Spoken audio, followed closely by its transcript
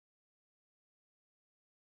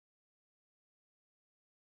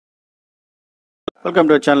Welcome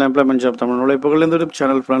to channel employment job Tamil உழைப்புகள் இந்த YouTube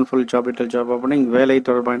channel full job detail job opening வேலை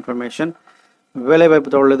தொடர்பான information வேலை வாய்ப்பு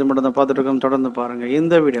தகவல் இது மட்டும் தான் பார்த்துட்டு இருக்கோம். தொடர்ந்து பாருங்கள்.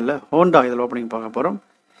 இந்த வீடியோவில் ஹோண்டா இதில் ஓப்பனிங் பார்க்க போகிறோம்.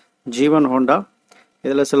 ஜீவன் ஹோண்டா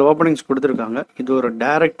இதில் சில ஓப்பனிங்ஸ் கொடுத்துருக்காங்க. இது ஒரு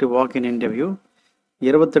டைரக்ட் வாக்-இன் இன்டர்வியூ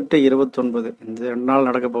 28, 29 இந்த 2 நாள்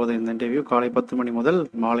நடக்க போகுது. இந்த இன்டர்வியூ காலை 10 மணி முதல்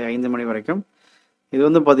மாலை 5 மணி வரைக்கும். இது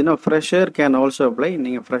வந்து பார்த்தீங்கன்னா ஃப்ரெஷர் கேன் ஆல்சோ அப்ளை.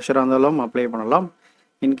 நீங்கள் ஃப்ரெஷராக இருந்தாலும் அப்ளை பண்ணலாம்.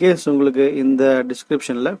 இன்கேஸ் உங்களுக்கு இந்த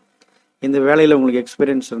டிஸ்கிரிப்ஷனில் இந்த வேலையில் உங்களுக்கு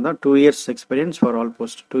எக்ஸ்பீரியன்ஸ் இருந்தால் 2 years experience for all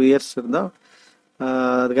post 2 years இருந்தால்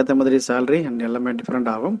அதுக்கேற்ற மாதிரி சேலரி அண்ட் எல்லாமே டிஃப்ரெண்ட்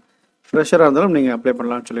ஆகும். ஃப்ரெஷராக இருந்தாலும் நீங்கள் அப்ளை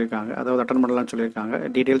பண்ணலாம்னு சொல்லியிருக்காங்க, அதாவது அட்டன் பண்ணலாம்னு சொல்லியிருக்காங்க.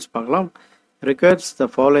 டீட்டெயில்ஸ் பார்க்கலாம். Requires the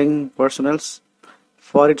following personals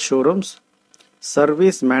for it showrooms: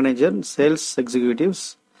 service manager, sales executives,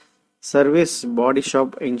 service body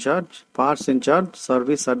shop incharge, parts incharge,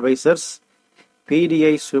 service advisers,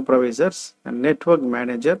 PDI supervisors, network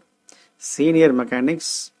manager, senior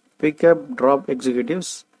mechanics, pick up drop executives,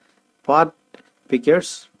 part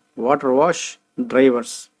pickers, water wash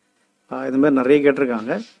drivers. இது மாதிரி நிறைய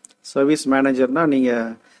கேட்டிருக்காங்க. Service மேனேஜர்னால்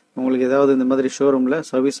நீங்கள் உங்களுக்கு ஏதாவது இந்த மாதிரி ஷோரூமில்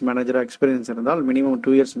சர்வீஸ் மேனேஜராக எக்ஸ்பீரியன்ஸ் இருந்தால் மினிமம்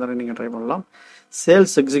 2 இயர்ஸ் இருந்தாலும் நீங்கள் ட்ரை பண்ணலாம்.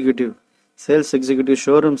 Sales executive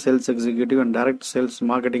showroom sales executive and direct sales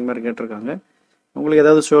marketing மாதிரி கேட்டிருக்காங்க. உங்களுக்கு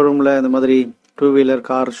ஏதாவது ஷோரூமில் இந்த மாதிரி 2 வீலர்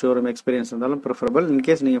கார் ஷோரூம் எக்ஸ்பீரியன்ஸ் இருந்தாலும் ப்ரிஃபரபிள்.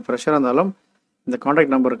 இன்கேஸ் நீங்கள் ஃப்ரெஷராக இருந்தாலும் இந்த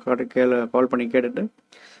காண்டாக்ட் நம்பருக்கு கால் பண்ணி கேட்டுட்டு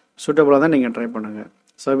சூட்டபுளாக தான் நீங்கள் ட்ரை பண்ணுங்கள்.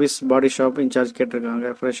 சர்வீஸ் பாடி ஷாப் இன்சார்ஜ் கேட்டிருக்காங்க,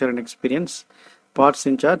 fresher and experience, parts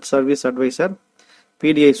incharge, service advisor,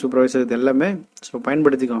 PDI supervisor, இது எல்லாமே ஸோ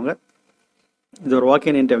பயன்படுத்திக்கோங்க. இது ஒரு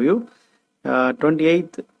வாக்-இன் இன்டர்வியூ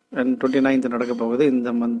 28th அண்ட் 29th நடக்க போகுது.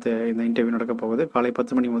 இந்த இந்த இன்டர்வியூ நடக்க போகுது காலை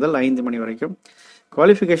 10 மணி முதல் 5 மணி வரைக்கும்.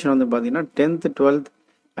 குவாலிஃபிகேஷன் வந்து பார்த்தீங்கன்னா 10th, 12th,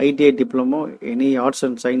 ITI diploma, any arts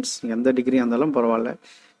and science எந்த டிகிரி இருந்தாலும் பரவாயில்ல,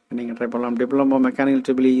 நீங்கள் ட்ரை பண்ணலாம். டிப்ளமோ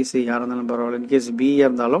மெக்கானிக்கல் EEC யாராக இருந்தாலும் பரவாயில்ல. இன்கேஸ் BE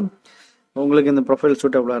இருந்தாலும் உங்களுக்கு இந்த ப்ரொஃபைல்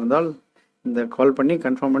சூட்டபுளாக இருந்தால் இந்த கால் பண்ணி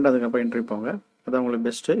கன்ஃபார்ம் பண்ணிட்டு அதுக்கப்புறம் என்ட்ரி போங்க. அதான் உங்களுக்கு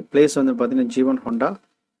பெஸ்ட்டு. பிளேஸ் வந்து பார்த்தீங்கன்னா ஜீவன் Honda,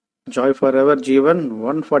 Joy for ever Jeevan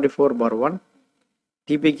 144/1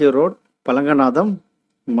 TPQ road, பழங்கநாதம்,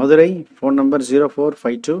 Madurai. Phone number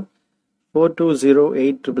 0452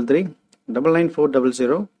 420833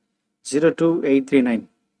 99400 02839.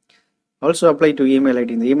 Also apply to email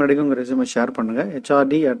ID. இந்த இமெயில் ஐடிக்கு உங்கள் ரெஸ்யூமை ஷேர் பண்ணுங்கள்.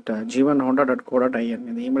 hrd@jeevanhonda.co.in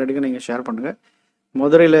இந்த இமெயில் ஐடிக்கு நீங்கள் ஷேர் பண்ணுங்கள்.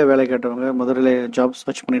 மதுரையில் வேலை கேட்டவங்க, மதுரையில் ஜாப்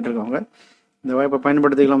சர்ச் பண்ணிட்டு இருக்கவங்க இந்த வாய்ப்பை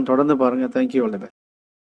பயன்படுத்திக்கலாம். தொடர்ந்து பாருங்கள். தேங்க்யூ. All the best.